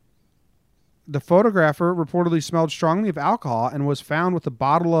 The photographer reportedly smelled strongly of alcohol and was found with a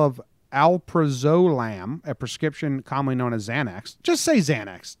bottle of alprazolam, a prescription commonly known as Xanax. Just say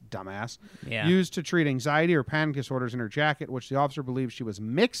Xanax, dumbass. Yeah. Used to treat anxiety or panic disorders in her jacket, which the officer believed she was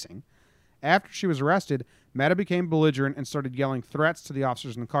mixing. After she was arrested, Meta became belligerent and started yelling threats to the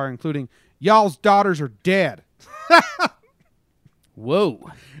officers in the car, including, "Y'all's daughters are dead."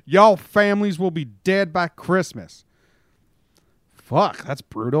 Whoa. "Y'all families will be dead by Christmas." Fuck, that's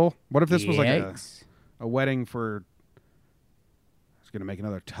brutal. What if this was like a wedding for... I was going to make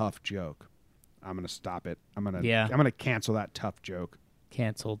another tough joke. I'm going to stop it. I'm going to cancel that tough joke.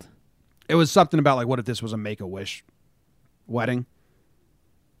 Canceled. It was something about like, what if this was a Make-A-Wish wedding?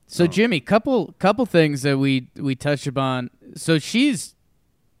 So Jimmy, couple things that we touched upon. So she's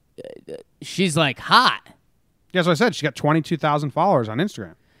like hot. Yeah, so I said she got 22,000 followers on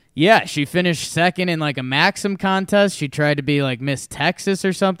Instagram. Yeah, she finished second in like a Maxim contest. She tried to be like Miss Texas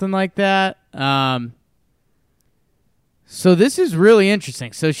or something like that. So this is really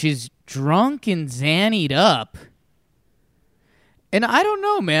interesting. So she's drunk and zannied up. And I don't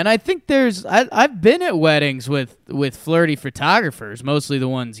know, man. I think I've been at weddings with flirty photographers, mostly the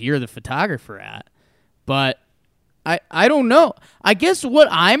ones you're the photographer at. But I don't know. I guess what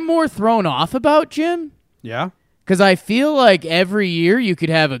I'm more thrown off about, Jim, Yeah? because I feel like every year you could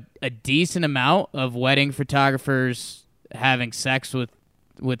have a decent amount of wedding photographers having sex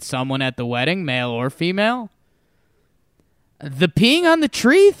with someone at the wedding, male or female. The peeing on the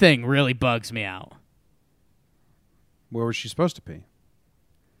tree thing really bugs me out. Where was she supposed to pee?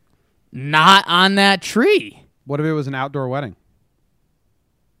 Not on that tree. What if it was an outdoor wedding?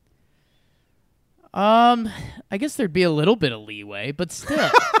 I guess there'd be a little bit of leeway, but still.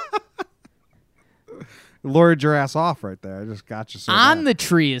 Lured your ass off right there. I just got you so On bad. the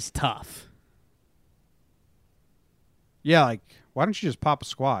tree is tough. Yeah, like, why don't you just pop a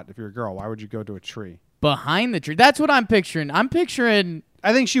squat if you're a girl? Why would you go to a tree? Behind the tree. That's what I'm picturing. I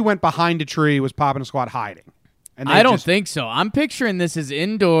think she went behind a tree, was popping a squat, hiding. And I don't think so. I'm picturing this as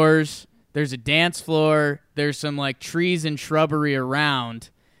indoors. There's a dance floor. There's some like trees and shrubbery around.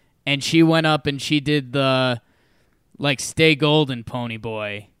 And she went up and she did the like Stay Golden Pony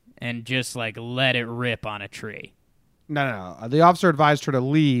Boy and just like let it rip on a tree. No. The officer advised her to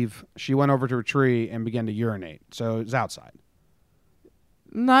leave. She went over to a tree and began to urinate. So it was outside.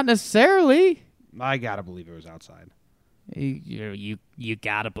 Not necessarily. I gotta believe it was outside. You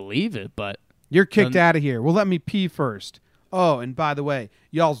gotta believe it, but You're kicked out of here. Well, let me pee first. Oh, and by the way,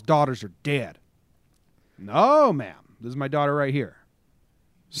 y'all's daughters are dead. No, ma'am. This is my daughter right here.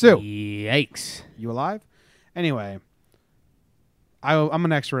 Sue, yikes. you alive? Anyway, I'm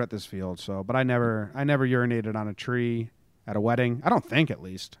an expert at this field, but I never urinated on a tree at a wedding. I don't think, at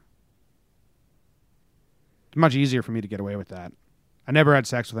least. It's much easier for me to get away with that. I never had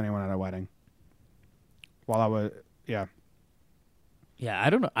sex with anyone at a wedding. Yeah, Yeah, I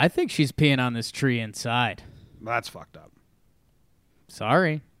don't know. I think she's peeing on this tree inside. that's fucked up.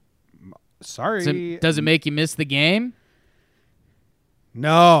 Sorry. Sorry. Does it make you miss the game?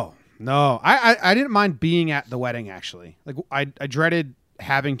 No. I didn't mind being at the wedding, actually. Like, I dreaded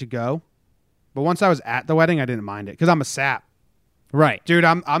having to go, but once I was at the wedding, I didn't mind it because I'm a sap, Right. dude.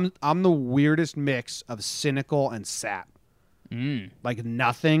 I'm the weirdest mix of cynical and sap. Like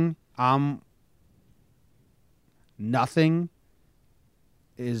nothing. Nothing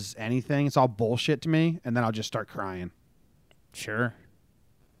is anything. It's all bullshit to me, and then I'll just start crying. Sure.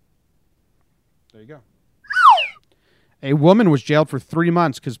 There you go. A woman was jailed for 3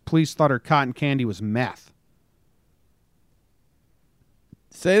 months because police thought her cotton candy was meth.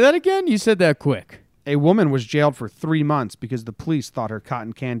 Say that again? You said that quick. A woman was jailed for 3 months because the police thought her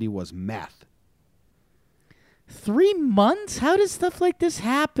cotton candy was meth. 3 months? How does stuff like this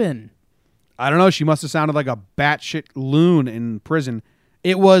happen? I don't know. She must have sounded like a batshit loon in prison.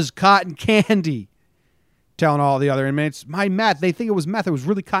 It was cotton candy. Telling all the other inmates, my meth. They think it was meth. It was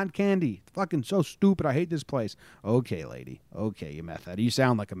really cotton candy. Fucking so stupid. I hate this place. Okay, lady. Okay, you meth head. You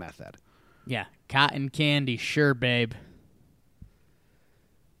sound like a meth head. Yeah, cotton candy. Sure, babe.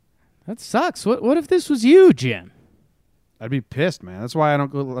 That sucks. What if this was you, Jim? I'd be pissed, man. That's why I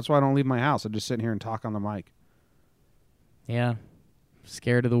don't go. That's why I don't leave my house. I just sit here and talk on the mic. Yeah.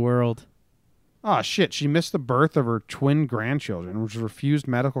 Scared of the world. Oh, shit. She missed the birth of her twin grandchildren, which refused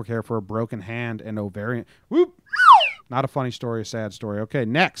medical care for a broken hand and ovarian. Whoop. Not a funny story, a sad story. Okay,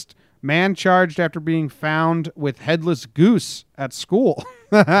 next. Man charged after being found with headless goose at school.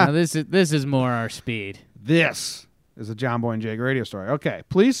 Now, this is more our speed. This is a John Boy and Jake radio story. Okay,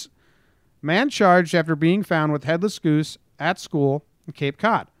 police. Man charged after being found with headless goose at school in Cape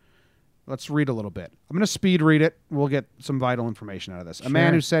Cod. Let's read a little bit. I'm going to speed read it. We'll get some vital information out of this. Sure. A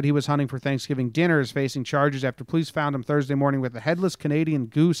man who said he was hunting for Thanksgiving dinner is facing charges after police found him Thursday morning with a headless Canadian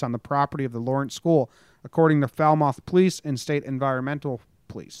goose on the property of the Lawrence School, according to Falmouth Police and State Environmental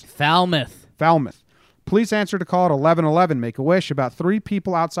Police. Falmouth. Police answered a call at 11:11, Make-A-Wish, about 3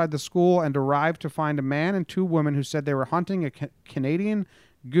 people outside the school and arrived to find a man and 2 women who said they were hunting a Canadian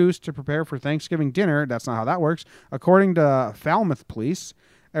goose to prepare for Thanksgiving dinner. That's not how that works. According to Falmouth Police,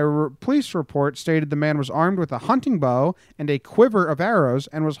 police report stated the man was armed with a hunting bow and a quiver of arrows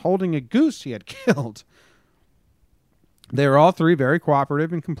and was holding a goose he had killed. They were all 3 very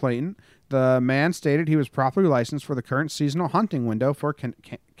cooperative and complainant. The man stated he was properly licensed for the current seasonal hunting window for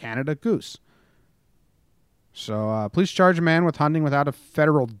Canada goose. So police charge a man with hunting without a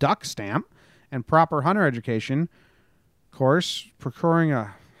federal duck stamp and proper hunter education course, procuring I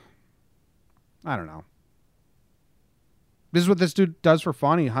don't know. This is what this dude does for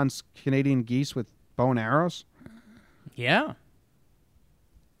fun. He hunts Canadian geese with bow and arrows. Yeah.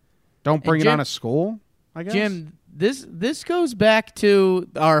 Don't bring And it on a school, I guess. Jim, This goes back to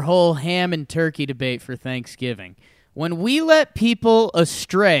our whole ham and turkey debate for Thanksgiving. When we let people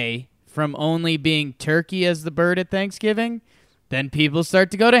astray from only being turkey as the bird at Thanksgiving, then people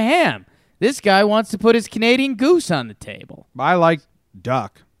start to go to ham. This guy wants to put his Canadian goose on the table. I like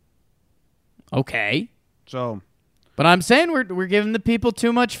duck. Okay. So, but I'm saying we're giving the people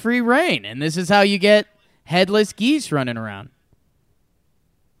too much free reign, and this is how you get headless geese running around.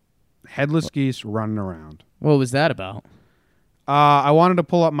 Headless geese running around. What was that about? I wanted to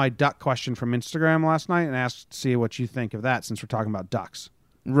pull up my duck question from Instagram last night and see what you think of that since we're talking about ducks.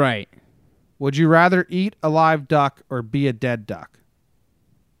 Right. Would you rather eat a live duck or be a dead duck?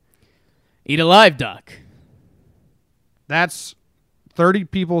 Eat a live duck. That's 30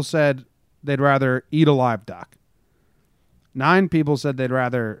 people said they'd rather eat a live duck. 9 people said they'd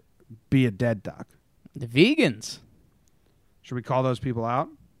rather be a dead duck. The vegans. Should we call those people out?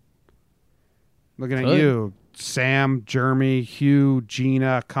 Looking at Good. you, Sam, Jeremy, Hugh,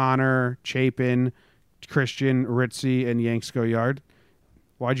 Gina, Connor, Chapin, Christian, Ritzy, and Yanksko Yard.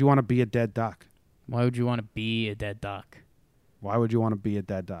 Why'd you want to be a dead duck? Why would you want to be a dead duck? Why would you want to be a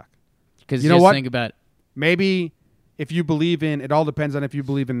dead duck? Because You know what? think about Maybe if you believe in, it all depends on if you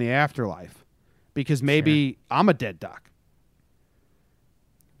believe in the afterlife. Because maybe I'm a dead duck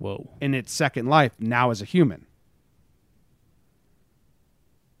whoa. in its second life now as a human.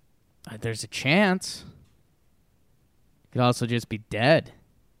 There's a chance. Could also just be dead.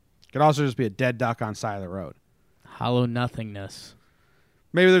 Could also just be a dead duck on the side of the road. Hollow nothingness.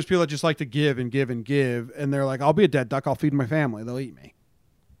 Maybe there's people that just like to give and give and give, and they're like, I'll be a dead duck, I'll feed my family, they'll eat me.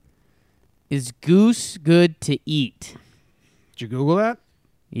 Is goose good to eat? Did you Google that?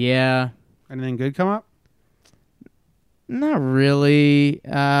 Yeah. Anything good come up? Not really.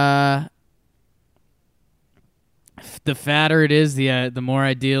 The fatter it is, the more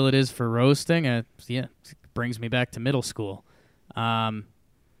ideal it is for roasting. It brings me back to middle school. I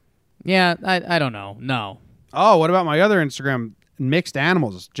don't know. No. Oh, what about my other Instagram, mixed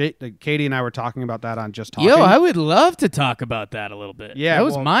animals? Katie and I were talking about that on Just Talking. Yo, I would love to talk about that a little bit. Yeah, that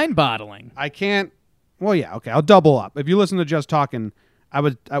was well, mind-boggling. I can't. Well, yeah, okay. I'll double up. If you listen to Just Talking, I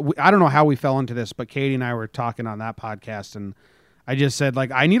don't know how we fell into this, but Katie and I were talking on that podcast, and I just said,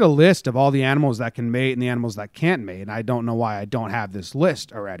 like, I need a list of all the animals that can mate and the animals that can't mate, and I don't know why I don't have this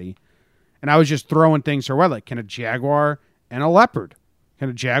list already. And I was just throwing things her way, like, can a jaguar and a leopard? Can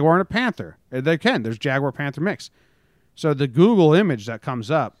a jaguar and a panther? They can. There's jaguar-panther mix. So the Google image that comes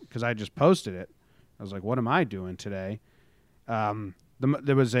up, because I just posted it, I was like, what am I doing today?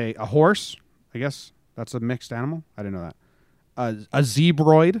 There was a horse, I guess that's a mixed animal. I didn't know that. A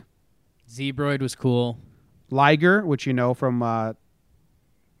zebroid. Zebroid was cool. Liger, which you know from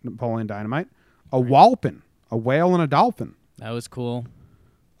Napoleon Dynamite. A walpin, a whale and a dolphin. That was cool.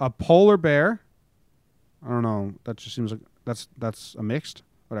 A polar bear. I don't know. That just seems like that's a mixed.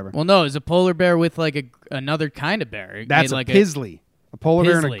 Whatever. Well, no, it's a polar bear with like another kind of bear. It That's made a like pizzly. A polar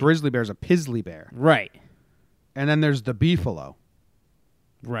bear and a Pizzly. grizzly bear is a pizzly bear. Right. And then there's the beefalo.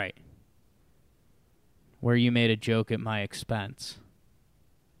 Right. Where you made a joke at my expense.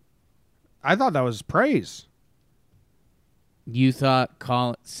 I thought that was praise. You thought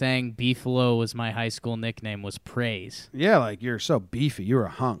saying Beefalo was my high school nickname was praise. Yeah, like you're so beefy. You're a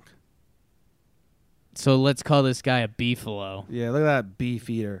hunk. So let's call this guy a Beefalo. Yeah, look at that beef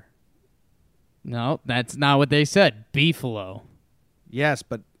eater. No, that's not what they said. Beefalo. Yes,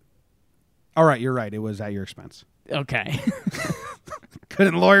 but all right, you're right. It was at your expense. Okay.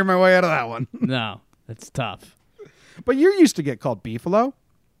 Couldn't lawyer my way out of that one. No, that's tough. But you're used to get called beefalo.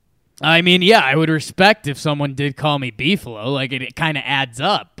 I mean, yeah, I would respect if someone did call me Beefalo. Like, it kind of adds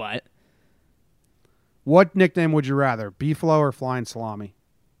up, but... What nickname would you rather, beefalo or flying salami?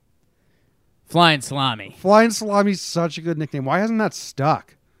 Flying Salami. Flying salami is such a good nickname. Why hasn't that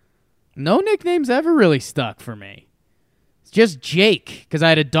stuck? No nicknames ever really stuck for me. It's just Jake, because I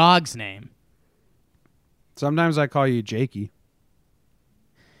had a dog's name. Sometimes I call you Jakey.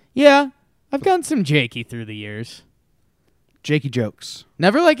 Yeah, I've gotten some Jakey through the years. Jakey jokes.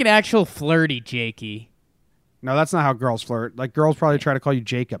 Never like an actual flirty Jakey. No, that's not how girls flirt. Like, girls probably try to call you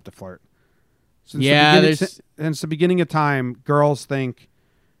Jacob to flirt. Since the beginning of time, girls think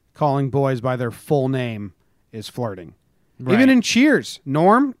calling boys by their full name is flirting. Right. Even in Cheers,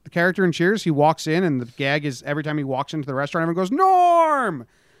 Norm, the character in Cheers, he walks in and the gag is every time he walks into the restaurant, everyone goes, Norm!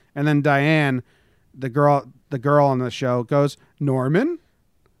 And then Diane, the girl on the show, goes, Norman?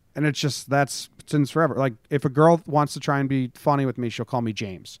 And it's just, that's since forever. Like, if a girl wants to try and be funny with me, she'll call me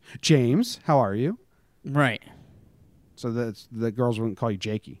James. James, how are you? Right. So the girls wouldn't call you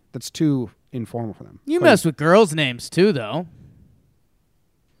Jakey. That's too informal for them. You mess with girls' names, too, though.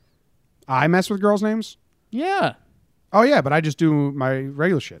 I mess with girls' names? Yeah. Oh, yeah, but I just do my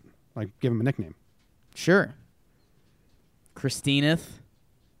regular shit. Like, give him a nickname. Sure. Christineth.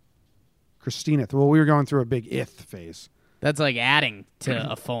 Well, we were going through a big ith phase. That's like adding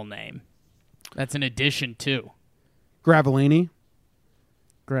to a full name. That's an addition too. Gravellini.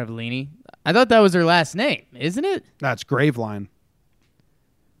 I thought that was her last name, isn't it? That's Graveline.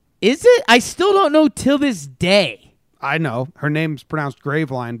 Is it? I still don't know till this day. I know. Her name's pronounced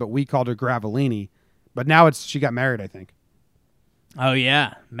Graveline, but we called her Gravellini. But now she got married, I think. Oh,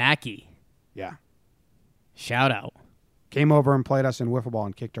 yeah. Mackie. Yeah. Shout out. Came over and played us in wiffle ball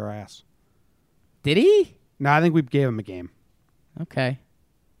and kicked our ass. Did he? No, I think we gave him a game. Okay.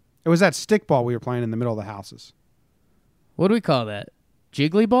 It was that stick ball we were playing in the middle of the houses. What do we call that?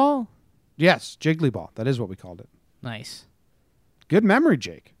 Jiggly ball? Yes, jiggly ball. That is what we called it. Nice. Good memory,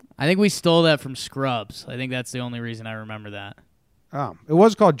 Jake. I think we stole that from Scrubs. I think that's the only reason I remember that. Oh, it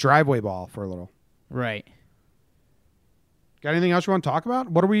was called driveway ball for a little. Right. Got anything else you want to talk about?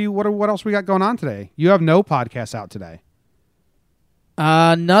 What else we got going on today? You have no podcast out today.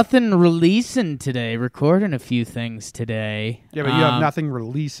 Nothing releasing today. Recording a few things today. Yeah, but you have nothing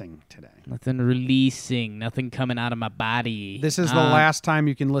releasing today. Nothing releasing. Nothing coming out of my body. This is the last time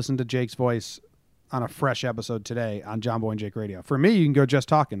you can listen to Jake's voice on a fresh episode today on John Boy and Jake Radio. For me, you can go Just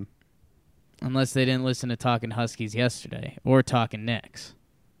Talking. Unless they didn't listen to Talking Huskies yesterday or Talking Knicks.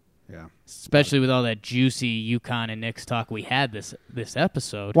 Yeah. Especially with all that juicy Yukon and Knicks talk we had this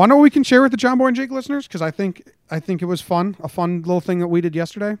episode. Want to know what we can share with the John Boy and Jake listeners? Because I think it was fun. A fun little thing that we did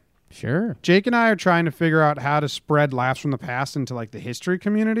yesterday. Sure. Jake and I are trying to figure out how to spread laughs from the past into like the history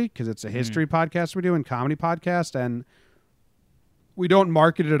community, because it's a history podcast we do and comedy podcast, and we don't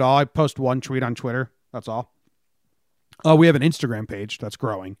market it at all. I post one tweet on Twitter. That's all. We have an Instagram page that's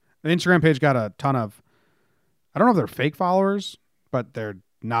growing. The Instagram page got a ton of, I don't know if they're fake followers, but they're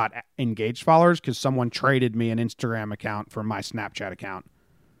not engaged followers because someone traded me an Instagram account for my Snapchat account.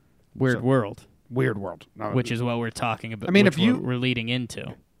 Weird world. No, which is what we're talking about. I mean, if we're leading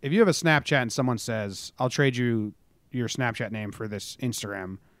into. If you have a Snapchat and someone says, I'll trade you your Snapchat name for this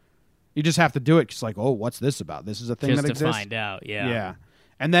Instagram, you just have to do it because, like, oh, what's this about? This is a thing just that to exists? find out, yeah. Yeah.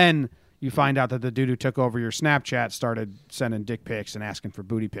 And then you find out that the dude who took over your Snapchat started sending dick pics and asking for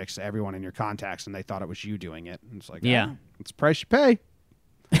booty pics to everyone in your contacts, and they thought it was you doing it. And it's like, yeah. It's the price you pay.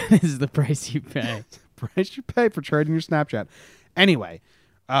 This is the price you pay. Price you pay for trading your Snapchat. Anyway,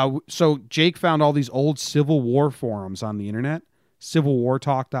 so Jake found all these old Civil War forums on the internet,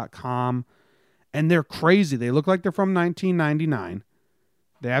 civilwartalk.com, and they're crazy. They look like they're from 1999.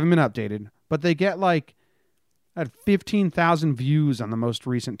 They haven't been updated, but they get like at 15,000 views on the most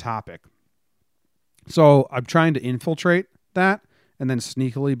recent topic. So I'm trying to infiltrate that and then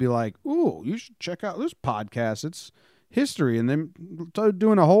sneakily be like, ooh, you should check out this podcast. It's history, and then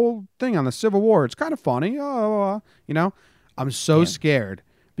doing a whole thing on the Civil War. It's kind of funny. I'm so scared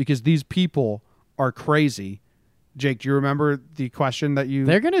because these people are crazy. Jake, do you remember the question that you...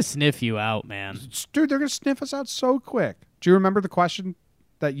 They're going to sniff you out, man. Dude, they're going to sniff us out so quick. Do you remember the question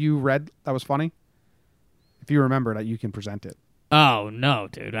that you read that was funny? If you remember it, you can present it. Oh, no,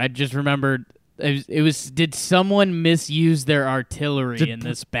 dude. I just remembered... It was. Did someone misuse their artillery in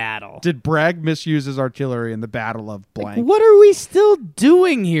this battle? Did Bragg misuse his artillery in the Battle of blank? Like, what are we still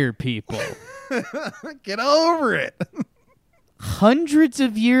doing here, people? Get over it. Hundreds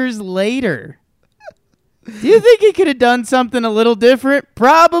of years later. Do you think he could have done something a little different?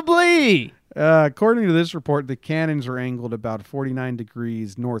 Probably. According to this report, the cannons were angled about 49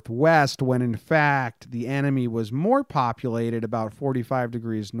 degrees northwest, when in fact the enemy was more populated, about 45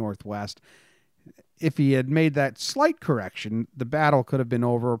 degrees northwest. If he had made that slight correction, the battle could have been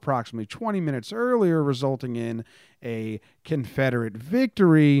over approximately 20 minutes earlier, resulting in a Confederate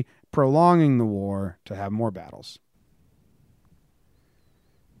victory, prolonging the war to have more battles.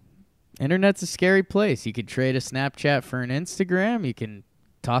 Internet's a scary place. You could trade a Snapchat for an Instagram. You can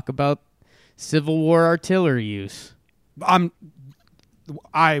talk about Civil War artillery use. I'm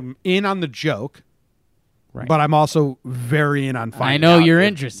in on the joke. Right. But I'm also very in on finding I know out you're if,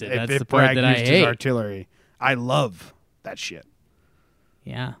 interested. That's if the part Bragg that I used hate. his artillery. I love that shit.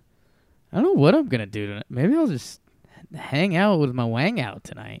 Yeah. I don't know what I'm going to do tonight. Maybe I'll just hang out with my wang out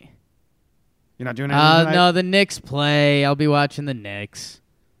tonight. You're not doing anything tonight? No, the Knicks play. I'll be watching the Knicks.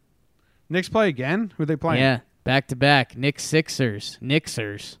 Knicks play again? Who are they playing? Yeah, back-to-back. Knicks Sixers.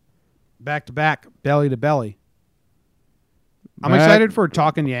 Knicksers. Back-to-back, belly to belly. I'm excited for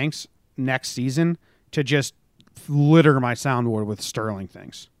Talking Yanks next season to just litter my soundboard with Sterling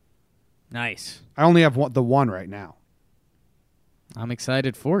things. Nice. I only have the one right now. I'm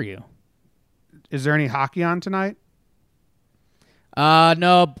excited for you. Is there any hockey on tonight?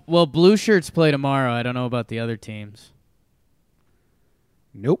 No. Well, Blue Shirts play tomorrow. I don't know about the other teams.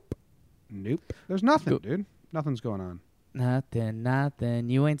 Nope. There's nothing, dude. Nothing's going on. Nothing.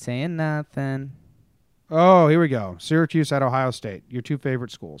 You ain't saying nothing. Oh, here we go. Syracuse at Ohio State. Your two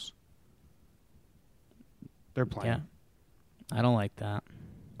favorite schools. They're playing. Yeah. I don't like that.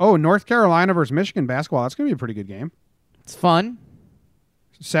 Oh, North Carolina versus Michigan basketball. That's going to be a pretty good game. It's fun.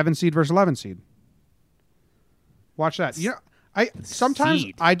 7 seed versus 11 seed. Watch that. You know, sometimes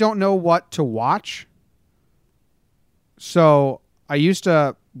seed. I don't know what to watch. So I used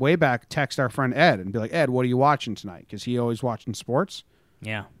to way back text our friend Ed and be like, Ed, what are you watching tonight? Because he always watching sports.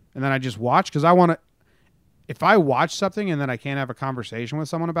 Yeah. And then I just watch because I want to. If I watch something and then I can't have a conversation with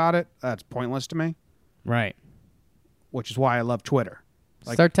someone about it, that's pointless to me. Right. Which is why I love Twitter.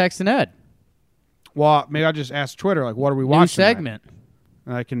 Like, start texting Ed. Well, maybe I'll just ask Twitter, like, what are we watching? New segment. Tonight?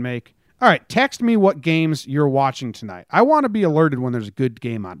 And I can make. All right, text me what games you're watching tonight. I want to be alerted when there's a good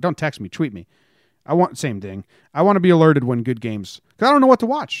game on. Don't text me, tweet me. Same thing. I want to be alerted when good games, because I don't know what to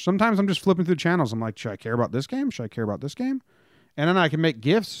watch. Sometimes I'm just flipping through channels. I'm like, should I care about this game? Should I care about this game? And then I can make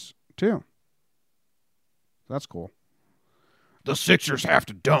gifts too. That's cool. The Sixers have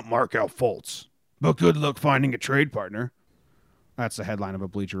to dump Markelle Fultz, but good luck finding a trade partner. That's the headline of a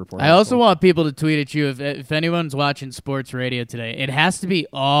Bleacher Report. I also want people to tweet at you if anyone's watching sports radio today. It has to be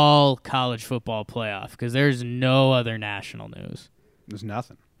all college football playoff because there's no other national news. There's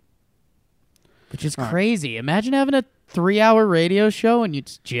nothing. Which is crazy. Imagine having a 3-hour radio show and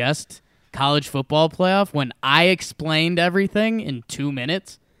it's just college football playoff when I explained everything in 2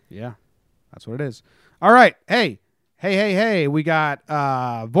 minutes. Yeah, that's what it is. All right. Hey. We got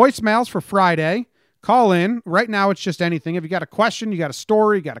voicemails for Friday. Call in. Right now, it's just anything. If you got a question, you got a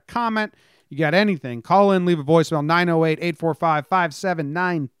story, you got a comment, you got anything, call in, leave a voicemail,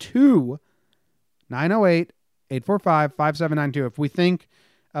 908-845-5792. 908-845-5792. If we think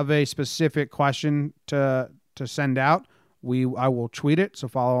of a specific question to send out, I will tweet it. So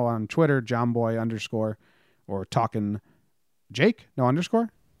follow on Twitter, JohnBoy_ or Talkin' Jake. No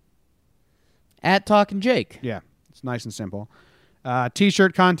underscore? At Talkin' Jake. Yeah, it's nice and simple.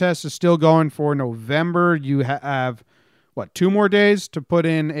 T-shirt contest is still going for November. You have 2 more days to put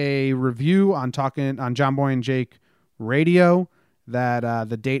in a review on John Boy and Jake Radio. That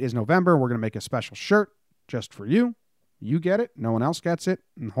the date is November. We're gonna make a special shirt just for you. You get it. No one else gets it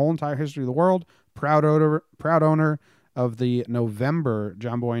in the whole entire history of the world. Proud owner of the November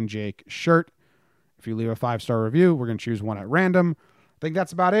John Boy and Jake shirt. If you leave a 5-star review, we're gonna choose one at random. I think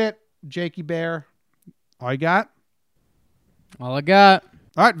that's about it. Jakey Bear, all you got? All I got.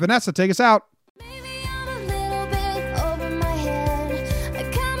 All right, Vanessa, take us out. Maybe I'm a little bit over my head. I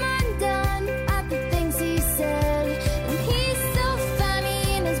come undone at the things he said. And he's so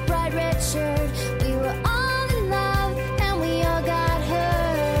funny in his bright red shirt. We were all in love and we all got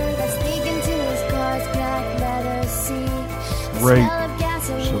hurt. I sneak into his car's black leather seat. Rate,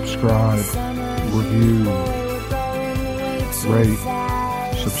 subscribe, review. Rate,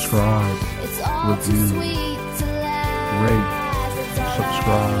 subscribe, review. Rate,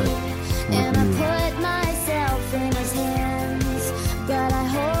 subscribe,